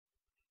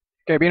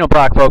Okay,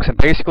 Beanoblack, folks, and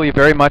basically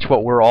very much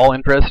what we're all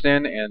interested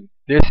in, and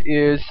this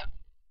is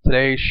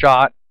today's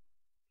shot.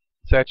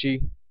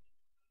 Sechi,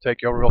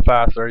 take you over real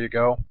fast. There you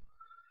go.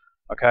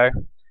 Okay,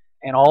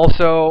 and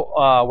also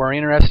we're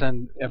interested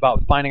in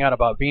about finding out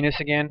about Venus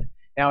again.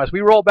 Now, as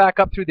we roll back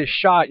up through this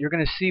shot, you're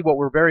going to see what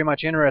we're very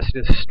much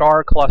interested in: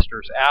 star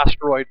clusters,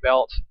 asteroid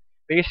belts.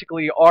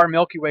 Basically, our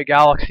Milky Way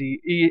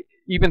galaxy,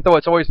 even though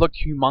it's always looked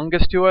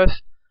humongous to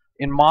us,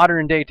 in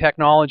modern day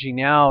technology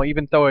now,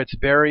 even though it's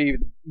very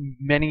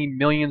many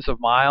millions of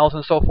miles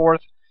and so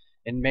forth,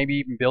 and maybe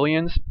even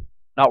billions,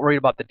 not worried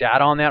about the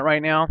data on that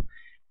right now,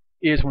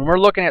 is when we're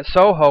looking at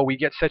SOHO, we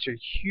get such a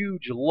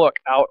huge look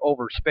out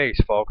over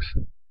space, folks.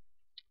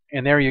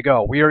 And there you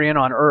go. We are in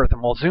on Earth,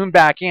 and we'll zoom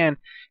back in,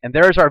 and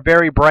there's our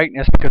very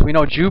brightness, because we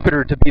know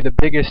Jupiter to be the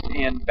biggest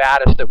and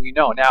baddest that we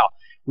know. Now,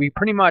 we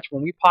pretty much,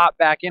 when we pop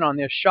back in on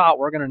this shot,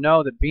 we're going to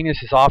know that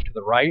Venus is off to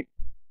the right,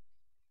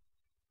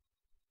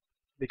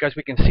 because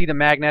we can see the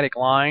magnetic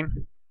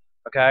line,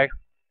 okay?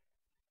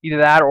 Either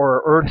that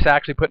or Earth's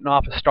actually putting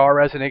off a star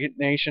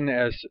resignation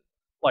as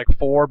like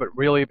 4, but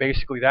really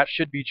basically that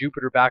should be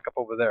Jupiter back up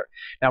over there.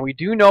 Now, we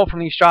do know from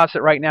these shots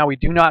that right now we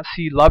do not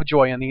see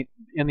Lovejoy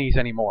in these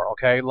anymore,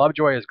 okay?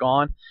 Lovejoy is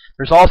gone.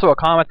 There's also a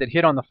comet that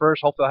hit on the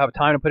first. Hopefully I'll have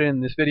time to put it in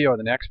this video or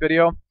the next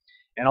video.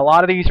 And a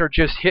lot of these are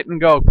just hit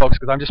and go, folks,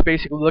 because I'm just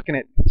basically looking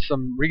at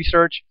some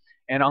research,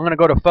 and I'm going to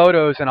go to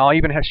photos, and I'll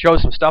even show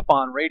some stuff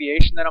on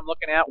radiation that I'm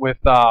looking at with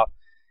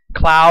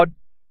cloud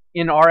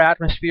in our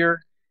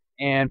atmosphere.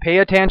 And pay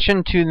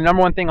attention to the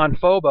number one thing on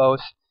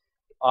Phobos.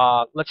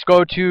 Let's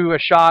go to a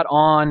shot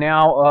on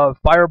now of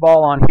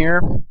Fireball on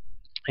here.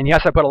 And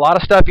yes, I put a lot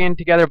of stuff in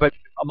together, but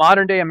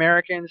modern day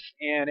Americans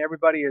and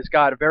everybody has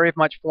got a very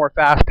much more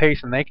fast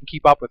pace, and they can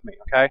keep up with me,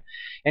 okay?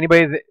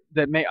 Anybody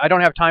that may, I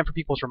don't have time for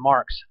people's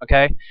remarks,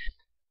 okay?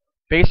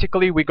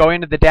 Basically, we go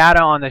into the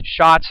data on the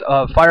shots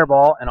of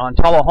Fireball, and on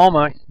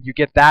Tullahoma, you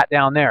get that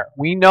down there.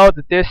 We know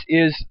that this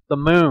is the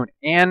moon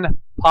and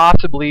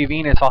possibly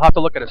Venus. I'll have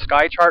to look at a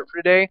sky chart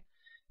for today.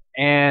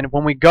 And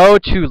when we go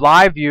to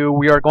live view,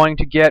 we are going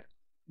to get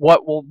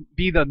what will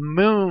be the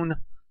moon,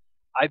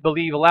 I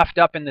believe, left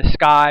up in the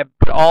sky,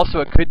 but also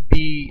it could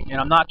be,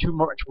 and I'm not too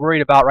much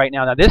worried about right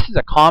now. Now, this is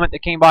a comet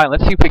that came by, and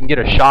let's see if we can get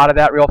a shot of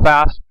that real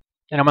fast.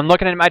 And I'm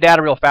looking at my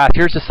data real fast.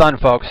 Here's the sun,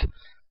 folks.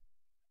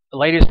 The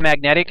latest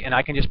magnetic, and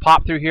I can just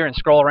pop through here and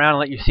scroll around and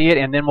let you see it,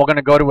 and then we're going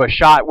to go to a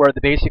shot where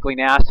basically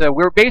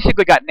we're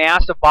basically got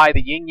NASA by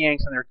the yin-yangs,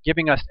 and they're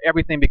giving us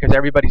everything because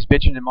everybody's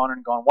bitching and moaning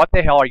and going, what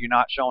the hell are you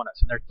not showing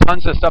us? And there's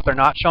tons of stuff they're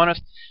not showing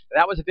us.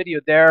 That was a video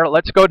there.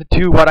 Let's go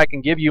to what I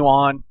can give you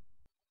on.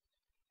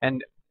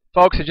 And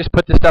folks, I just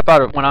put this stuff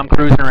out when I'm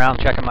cruising around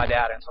checking my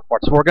data and so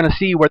forth. So we're going to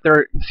see what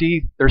they're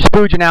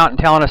spooging out and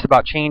telling us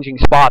about changing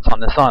spots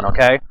on the sun,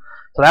 okay?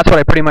 So that's what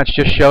I pretty much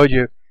just showed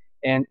you.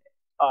 And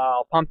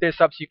I'll pump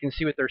this up so you can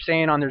see what they're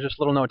saying on. There's just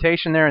a little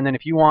notation there, and then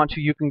if you want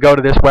to, you can go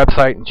to this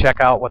website and check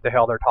out what the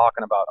hell they're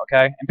talking about,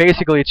 okay? And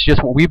basically, it's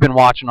just what we've been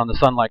watching on the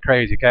sun like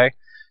crazy, okay?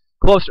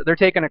 They're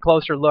taking a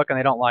closer look, and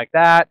they don't like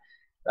that.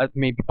 That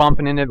may be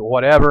bumping into it,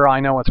 whatever. I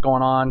know what's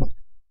going on.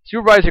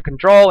 Supervisor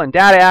control and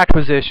data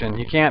acquisition.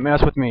 You can't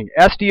mess with me.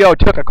 SDO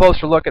took a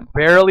closer look at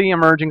barely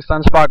emerging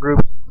sunspot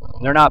group.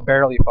 They're not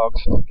barely,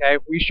 folks. Okay,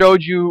 we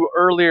showed you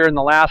earlier in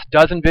the last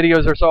dozen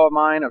videos or so of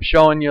mine of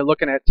showing you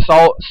looking at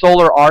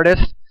Solar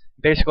Artist.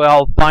 Basically,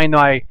 I'll find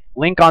my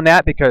link on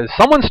that because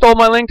someone stole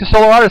my link to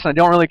Solar Artist, and I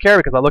don't really care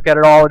because I look at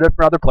it all at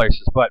different other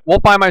places. But we'll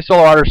find my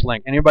Solar Artist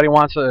link. Anybody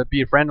wants to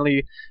be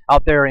friendly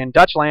out there in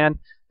Dutchland,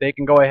 they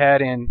can go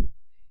ahead and,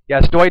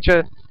 yes,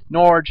 Deutsche,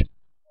 Norge,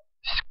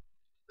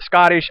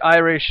 Scottish,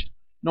 Irish,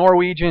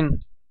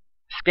 Norwegian,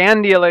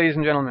 Scandia, ladies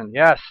and gentlemen.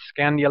 Yes,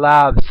 Scandia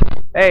Labs.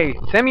 Hey,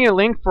 send me a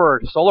link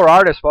for Solar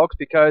Artist, folks,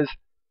 because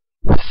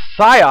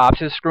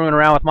PsyOps is screwing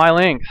around with my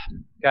links,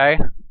 okay?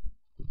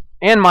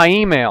 And my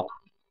email.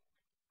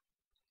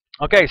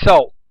 Okay,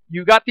 so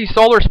you got these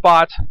solar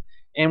spots,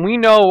 and we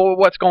know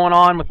what's going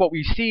on with what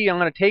we see. I'm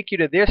going to take you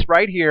to this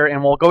right here,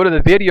 and we'll go to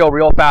the video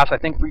real fast. I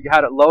think we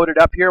had it loaded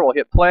up here. We'll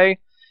hit play.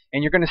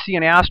 And you're going to see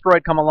an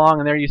asteroid come along,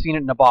 and there you've seen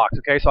it in a box.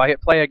 Okay, so I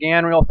hit play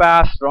again real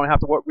fast. So I don't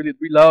have to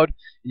reload.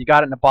 And you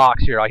got it in a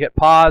box here. I hit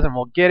pause, and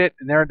we'll get it,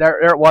 and there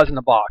it was in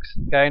the box.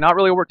 Okay, not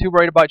really too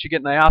worried about you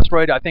getting the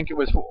asteroid. I think it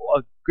was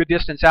a good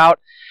distance out.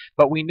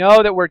 But we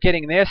know that we're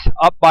getting this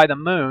up by the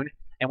moon,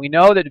 and we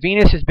know that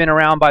Venus has been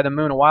around by the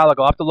moon a while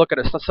ago. I'll have to look at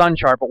a sun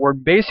chart, but we're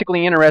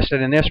basically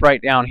interested in this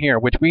right down here,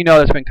 which we know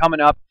that's been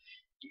coming up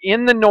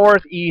in the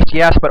northeast,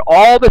 yes, but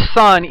all the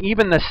sun,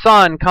 even the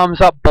sun, comes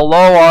up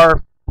below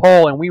our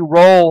pole, and we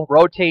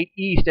rotate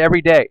east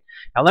every day.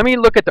 Now let me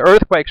look at the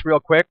earthquakes real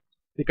quick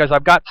because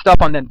I've got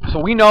stuff on them. So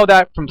we know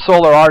that from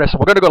Solar Artist.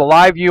 We're going to go to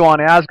live view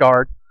on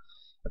Asgard,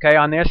 okay,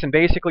 on this, and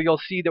basically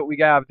you'll see that we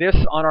have this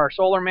on our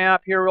solar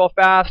map here real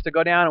fast to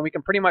go down, and we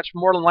can pretty much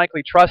more than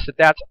likely trust that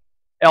that's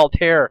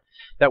Altair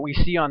that we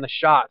see on the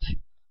shots.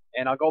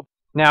 And I'll go.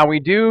 Now we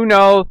do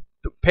know,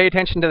 pay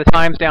attention to the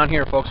times down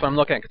here, folks, when I'm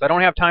looking at, because I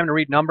don't have time to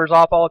read numbers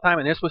off all the time,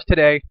 and this was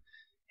today.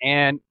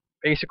 And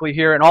basically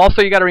here, and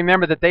also you got to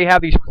remember that they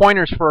have these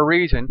pointers for a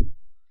reason.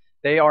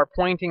 They are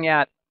pointing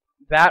at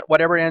that,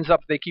 whatever ends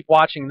up they keep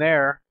watching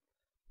there,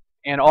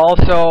 and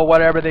also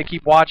whatever they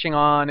keep watching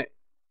on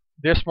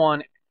this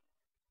one,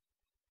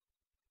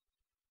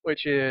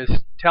 which is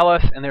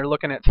Tellus, and they're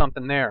looking at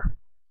something there.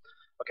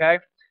 Okay?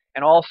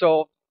 And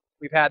also,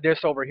 we've had this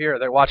over here.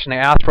 They're watching the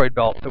asteroid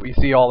belt that we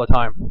see all the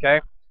time. Okay?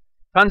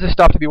 Tons of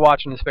stuff to be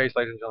watching in space,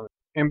 ladies and gentlemen.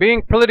 And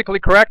being politically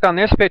correct on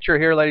this picture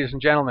here, ladies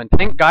and gentlemen,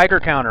 think Geiger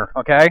counter,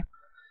 okay?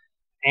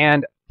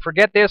 And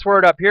forget this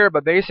word up here,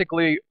 but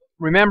basically,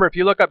 remember, if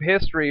you look up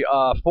history,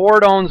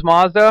 Ford owns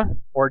Mazda,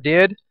 or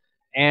did,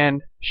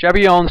 and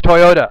Chevy owns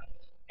Toyota.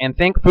 And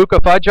think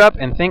Fuka Fudge Up,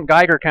 and think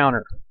Geiger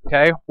counter,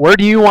 okay? Where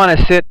do you want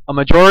to sit a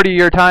majority of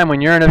your time when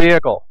you're in a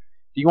vehicle?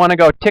 Do you want to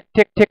go tick,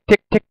 tick, tick,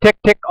 tick, tick, tick,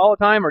 tick all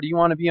the time, or do you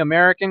want to be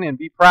American and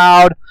be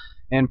proud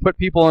and put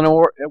people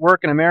in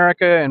work in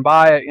America and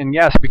buy it? And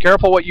yes, be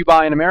careful what you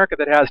buy in America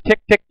that has tick,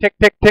 tick, tick,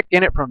 tick, tick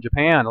in it from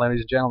Japan,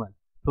 ladies and gentlemen.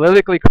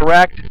 Politically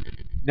correct,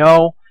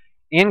 no.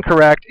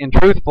 Incorrect and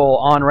truthful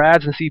on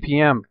RADS and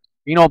CPM.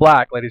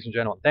 Beanoblack, ladies and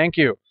gentlemen. Thank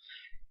you.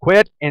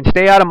 Quit and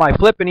stay out of my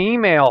flipping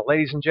email,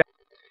 ladies and gentlemen.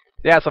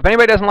 Yeah, so if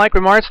anybody doesn't like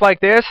remarks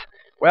like this,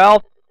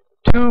 well,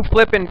 too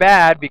flippin'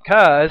 bad,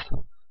 because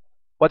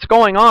what's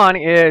going on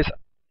is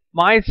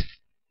my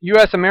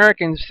U.S.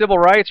 American civil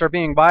rights are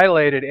being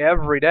violated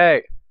every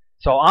day.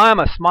 So I'm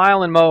a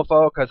smiling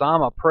mofo because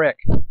I'm a prick,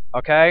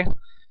 okay?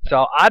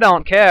 So I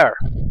don't care,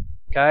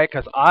 okay?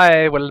 Because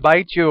I will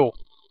bite you,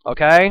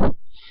 okay?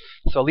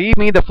 So leave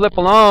me the flip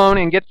alone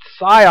and get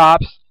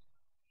PSYOPs,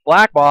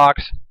 Black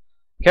Box,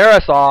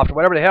 Carasoft,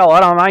 whatever the hell,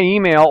 out on my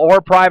email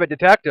or private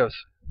detectives.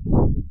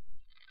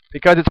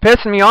 Because it's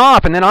pissing me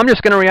off, and then I'm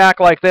just going to react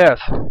like this,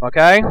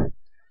 okay?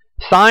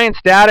 Science,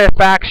 data,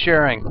 fact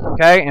sharing,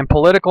 okay? And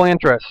political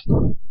interest.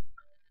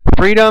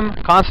 Freedom,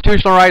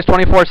 constitutional rights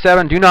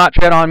 24/7, do not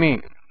tread on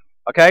me.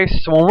 Okay,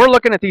 so when we're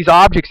looking at these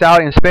objects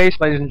out in space,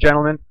 ladies and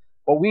gentlemen,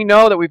 what we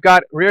know that we've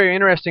got really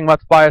interesting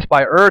what's by us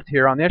by Earth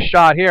here on this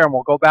shot here, and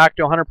we'll go back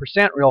to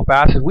 100% real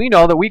fast, is we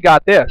know that we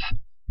got this.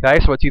 Okay,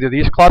 so it's either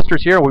these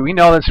clusters here, we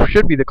know this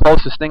should be the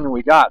closest thing that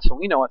we got, so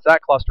we know it's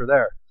that cluster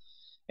there.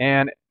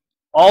 And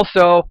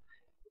also,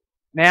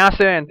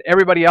 NASA and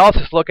everybody else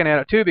is looking at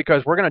it too,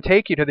 because we're going to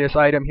take you to this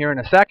item here in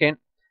a second.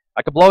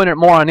 I could blow in it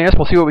more on this.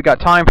 We'll see what we got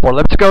time for.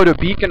 Let's go to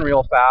Beacon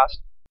real fast.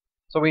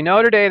 So we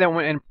know today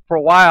that for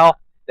a while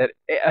that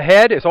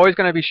ahead is always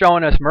going to be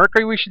showing us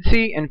Mercury we should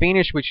see and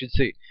Venus we should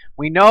see.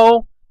 We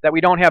know that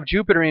we don't have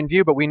Jupiter in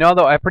view, but we know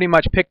that I pretty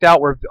much picked out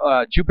where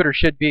Jupiter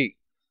should be.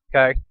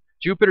 Okay,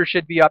 Jupiter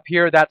should be up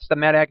here. That's the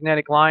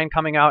magnetic line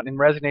coming out and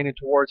resonating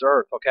towards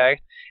Earth.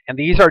 Okay, and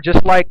these are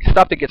just like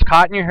stuff that gets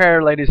caught in your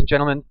hair, ladies and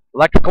gentlemen.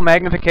 Electrical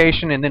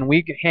magnification, and then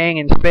we hang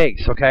in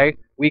space. Okay,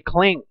 we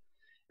cling.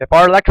 If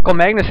our electrical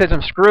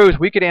magnetism screws,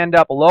 we could end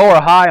up low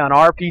or high on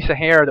our piece of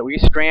hair that we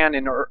strand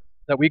in, or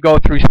that we go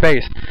through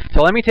space.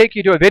 So let me take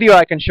you to a video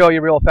I can show you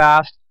real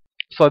fast.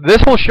 So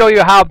this will show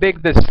you how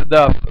big the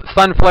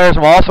sun flares,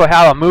 and we'll also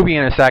have a movie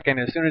in a second.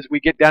 As soon as we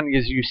get done,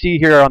 as you see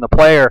here on the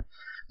player,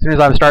 as soon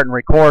as I'm starting to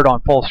record on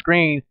full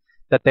screen,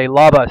 that they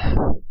love us.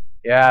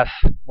 Yes,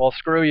 well,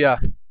 screw ya.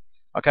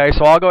 Okay,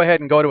 so I'll go ahead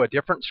and go to a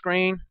different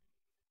screen.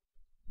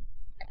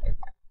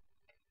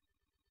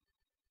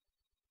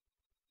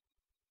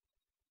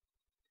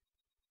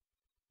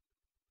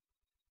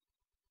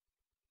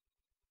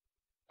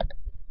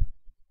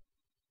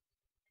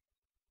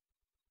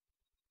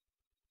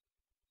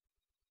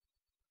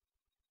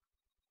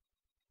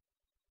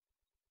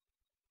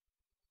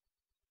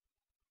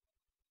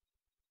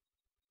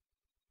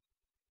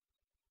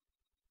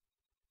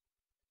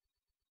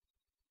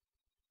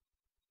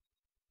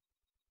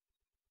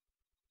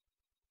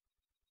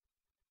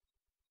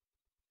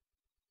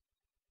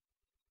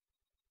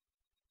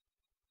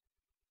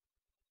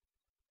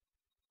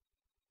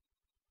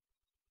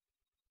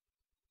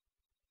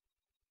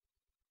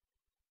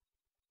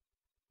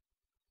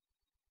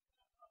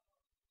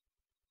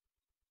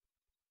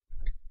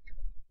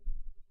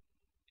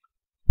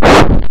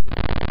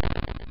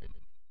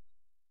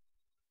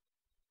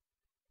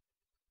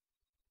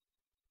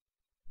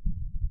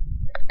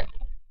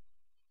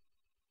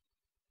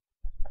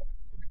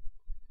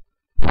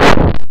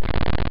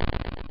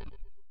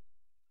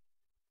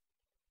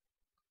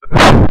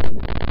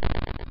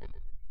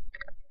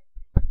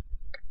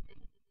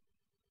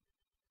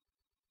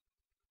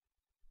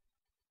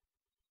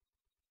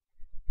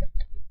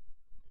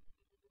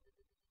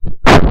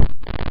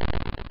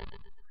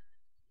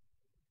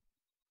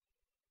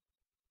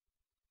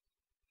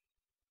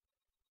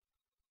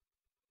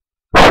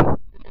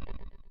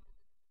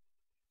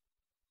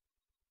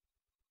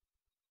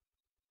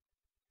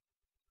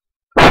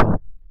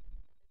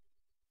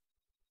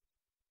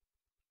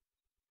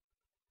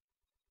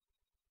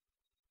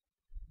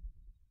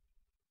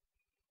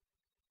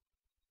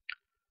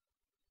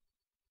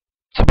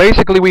 So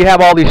basically, we have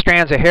all these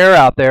strands of hair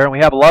out there, and we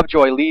have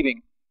Lovejoy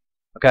leaving.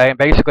 Okay, and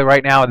basically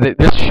right now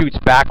this shoots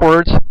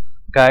backwards.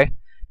 Okay,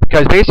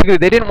 because basically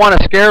they didn't want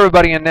to scare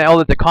everybody and know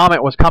that the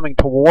comet was coming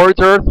towards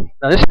Earth.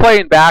 Now this is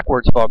playing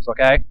backwards, folks.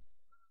 Okay.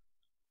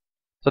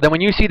 So then when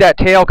you see that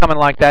tail coming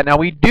like that, now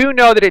we do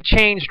know that it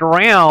changed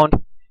around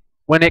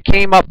when it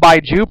came up by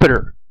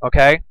Jupiter,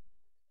 okay?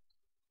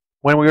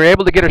 When we were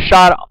able to get a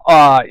shot,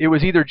 it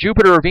was either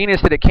Jupiter or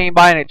Venus that it came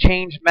by, and it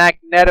changed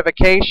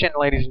magnetification,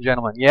 ladies and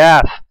gentlemen.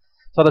 Yes.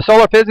 So the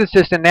solar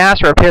physicists and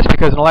NASA are pissed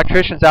because an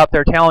electrician's out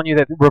there telling you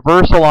that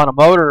reversal on a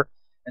motor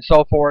and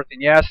so forth.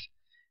 And yes,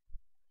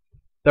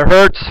 the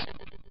Hertz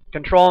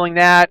controlling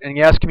that, and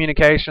yes,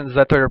 communications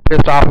that they're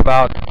pissed off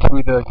about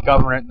through the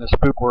government and the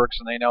spook works,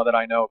 and they know that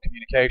I know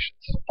communications,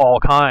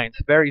 all kinds,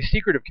 very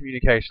secretive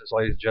communications,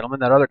 ladies and gentlemen,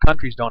 that other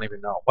countries don't even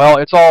know. Well,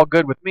 it's all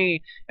good with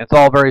me, and it's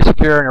all very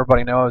secure, and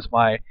everybody knows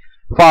my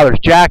father's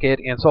jacket,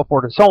 and so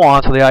forth and so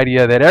on, so the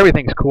idea that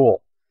everything's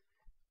cool.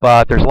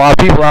 But there's a lot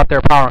of people out there,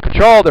 power and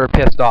control, that are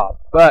pissed off.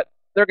 But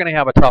they're going to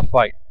have a tough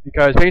fight,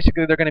 because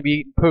basically they're going to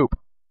be eating poop,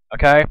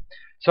 okay?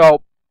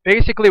 So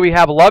basically, we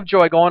have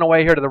Lovejoy going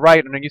away here to the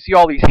right, and then you see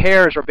all these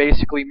hairs are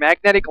basically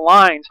magnetic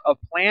lines of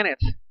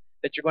planets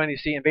that you're going to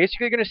see. And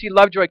basically, you're going to see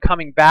Lovejoy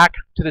coming back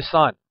to the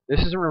sun. This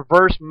is in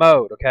reverse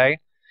mode, okay?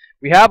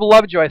 We have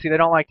Lovejoy. See, they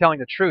don't like telling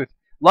the truth.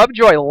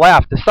 Lovejoy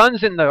left. The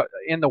sun's in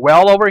the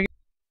well over here.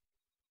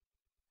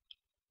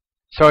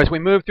 So as we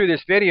move through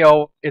this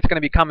video, it's going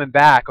to be coming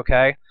back,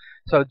 okay?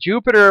 So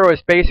Jupiter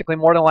was basically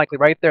more than likely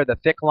right there, the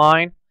thick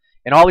line,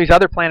 and all these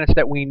other planets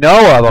that we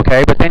know of,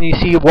 okay? But then you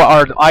see what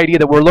our idea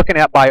that we're looking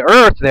at by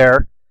Earth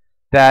there,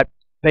 that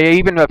they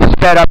even have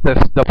sped up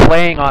the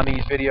playing on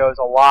these videos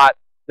a lot.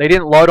 They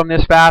didn't load them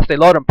this fast. They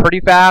load them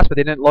pretty fast, but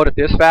they didn't load it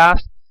this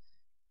fast.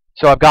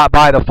 So I've got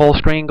by the full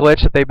screen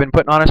glitch that they've been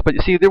putting on us. But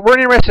you see, we're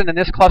interested in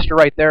this cluster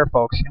right there,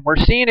 folks. And we're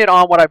seeing it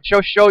on what I've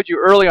just showed you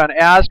earlier on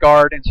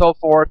Asgard and so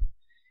forth.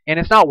 And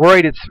it's not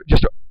worried. It's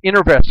just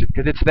interested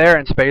because it's there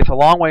in space, a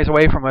long ways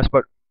away from us.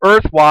 But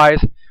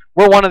Earth-wise,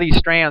 we're one of these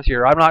strands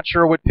here. I'm not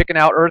sure what picking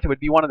out Earth. It would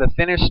be one of the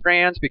thinnest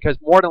strands because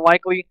more than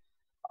likely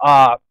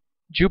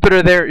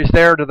Jupiter there is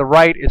there to the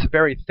right. It's a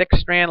very thick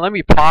strand. Let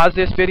me pause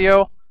this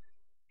video,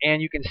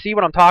 and you can see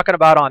what I'm talking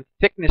about on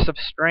thickness of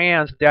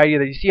strands. The idea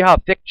that you see how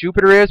thick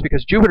Jupiter is,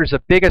 because Jupiter is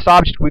the biggest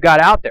object we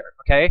got out there,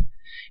 okay?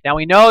 Now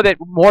we know that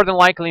more than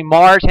likely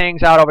Mars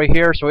hangs out over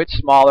here, so it's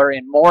smaller,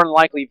 and more than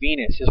likely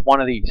Venus is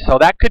one of these. So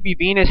that could be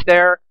Venus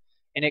there,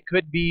 and it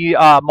could be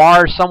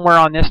Mars somewhere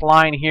on this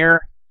line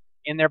here,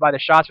 in there by the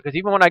shots, because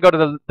even when I go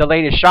to the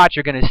latest shots,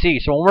 you're going to see.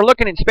 So when we're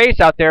looking in space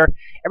out there,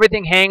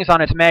 everything hangs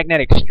on its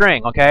magnetic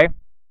string, okay?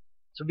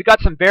 So we've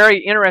got some very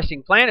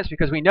interesting planets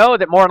because we know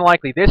that more than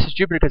likely this is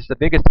Jupiter because it's the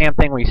biggest damn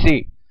thing we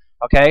see,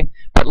 okay?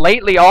 But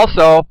lately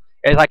also,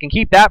 as I can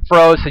keep that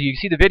froze, so you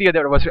see the video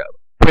that was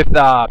with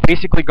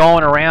basically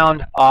going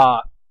around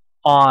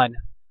on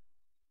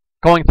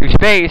going through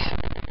space,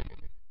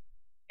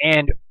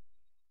 and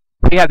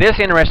we have this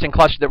interesting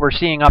cluster that we're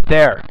seeing up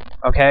there,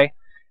 okay?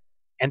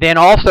 And then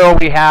also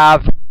we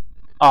have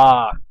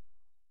the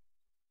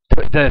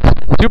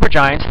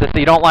supergiants that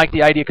they don't like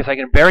the idea, because I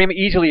can very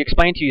easily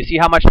explain to you. See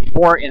how much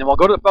before, and we'll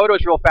go to the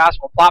photos real fast.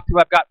 We'll plop through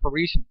what I've got for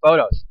recent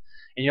photos,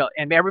 and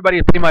and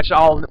everybody pretty much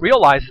all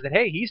realizes that,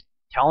 hey, he's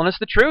telling us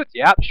the truth.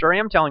 Yeah, sure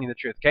am telling you the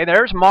truth. Okay,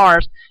 there's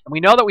Mars, and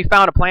we know that we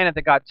found a planet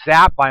that got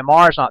zapped by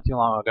Mars not too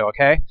long ago.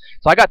 Okay,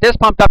 so I got this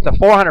pumped up to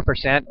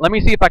 400%. Let me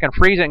see if I can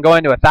freeze it and go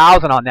into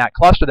 1,000 on that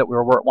cluster that we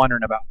were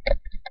wondering about.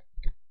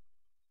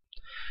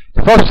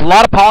 So folks, there's a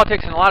lot of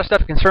politics and a lot of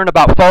stuff concerned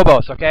about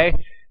Phobos, okay?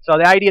 So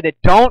the idea that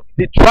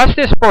trust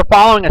this for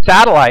following a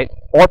satellite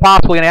or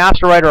possibly an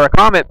asteroid or a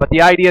comet, but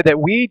the idea that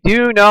we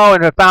do know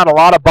and have found a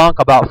lot of bunk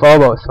about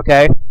Phobos,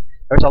 okay?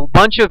 There's a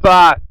bunch of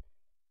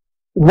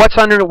what's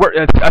under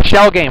a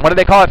shell game. What do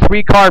they call it?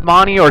 3-card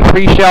Monty or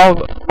 3-shell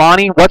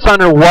Monty? What's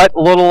under what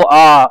little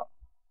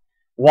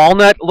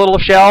walnut little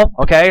shell?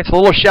 Okay, it's a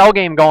little shell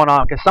game going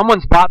on because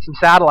someone's bought some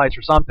satellites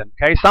or something.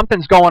 Okay,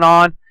 something's going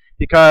on,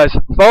 because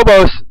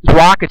Phobos'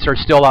 rockets are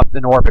still up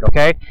in orbit,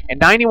 okay?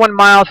 And 91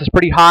 miles is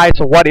pretty high,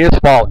 so what is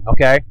falling,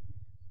 okay?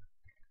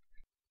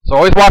 So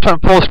always watch on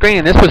full screen,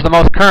 and this was the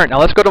most current. Now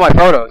let's go to my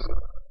photos.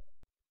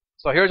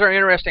 So here's our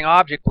interesting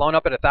object blown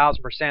up at 1,000%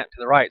 to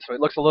the right, so it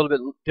looks a little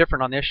bit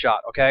different on this shot,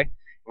 okay?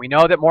 We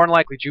know that more than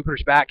likely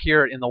Jupiter's back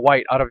here in the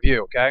white, out of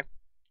view, okay?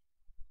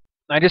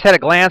 I just had a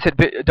glance at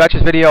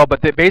Dutch's video,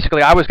 but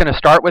basically I was going to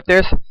start with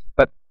this,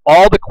 but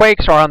all the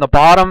quakes are on the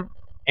bottom,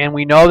 and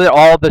we know that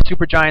all the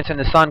supergiants in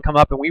the sun come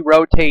up and we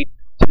rotate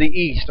to the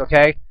east,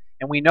 okay?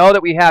 And we know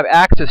that we have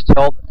axis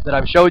tilt that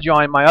I've showed you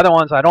on my other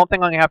ones. I don't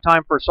think I'm going to have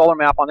time for a solar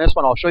map on this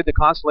one. I'll show you the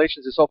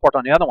constellations and so forth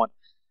on the other one.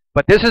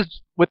 But this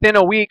is within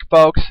a week,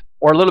 folks,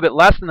 or a little bit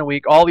less than a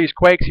week, all these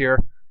quakes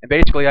here. And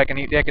basically I can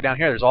take it down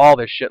here. There's all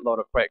this shitload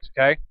of quakes,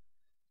 okay?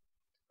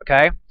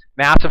 Okay?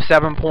 Massive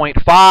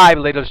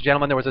 7.5, ladies and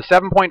gentlemen. There was a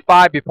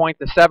 7.5 before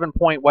the 7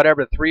 point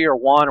whatever, 3 or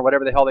 1 or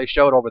whatever the hell they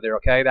showed over there,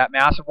 okay? That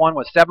massive one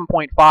was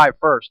 7.5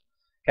 first.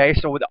 Okay,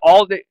 so with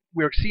all the,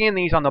 we're seeing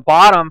these on the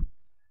bottom,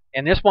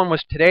 and this one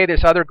was today,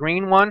 this other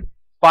green one,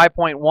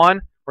 5.1.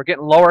 We're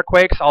getting lower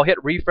quakes. I'll hit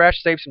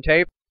refresh, save some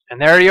tape. And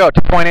there you go,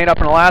 2.8 up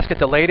in Alaska,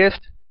 the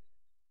latest,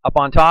 up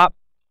on top.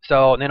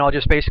 So and then I'll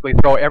just basically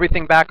throw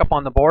everything back up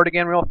on the board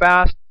again real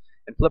fast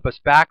and flip us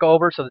back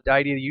over so that the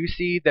idea you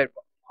see that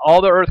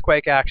all the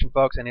earthquake action,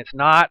 folks, and it's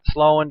not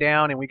slowing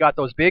down. And we got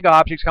those big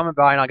objects coming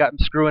by, and I got them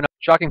screwing up.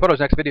 Shocking photos.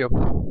 Next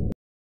video.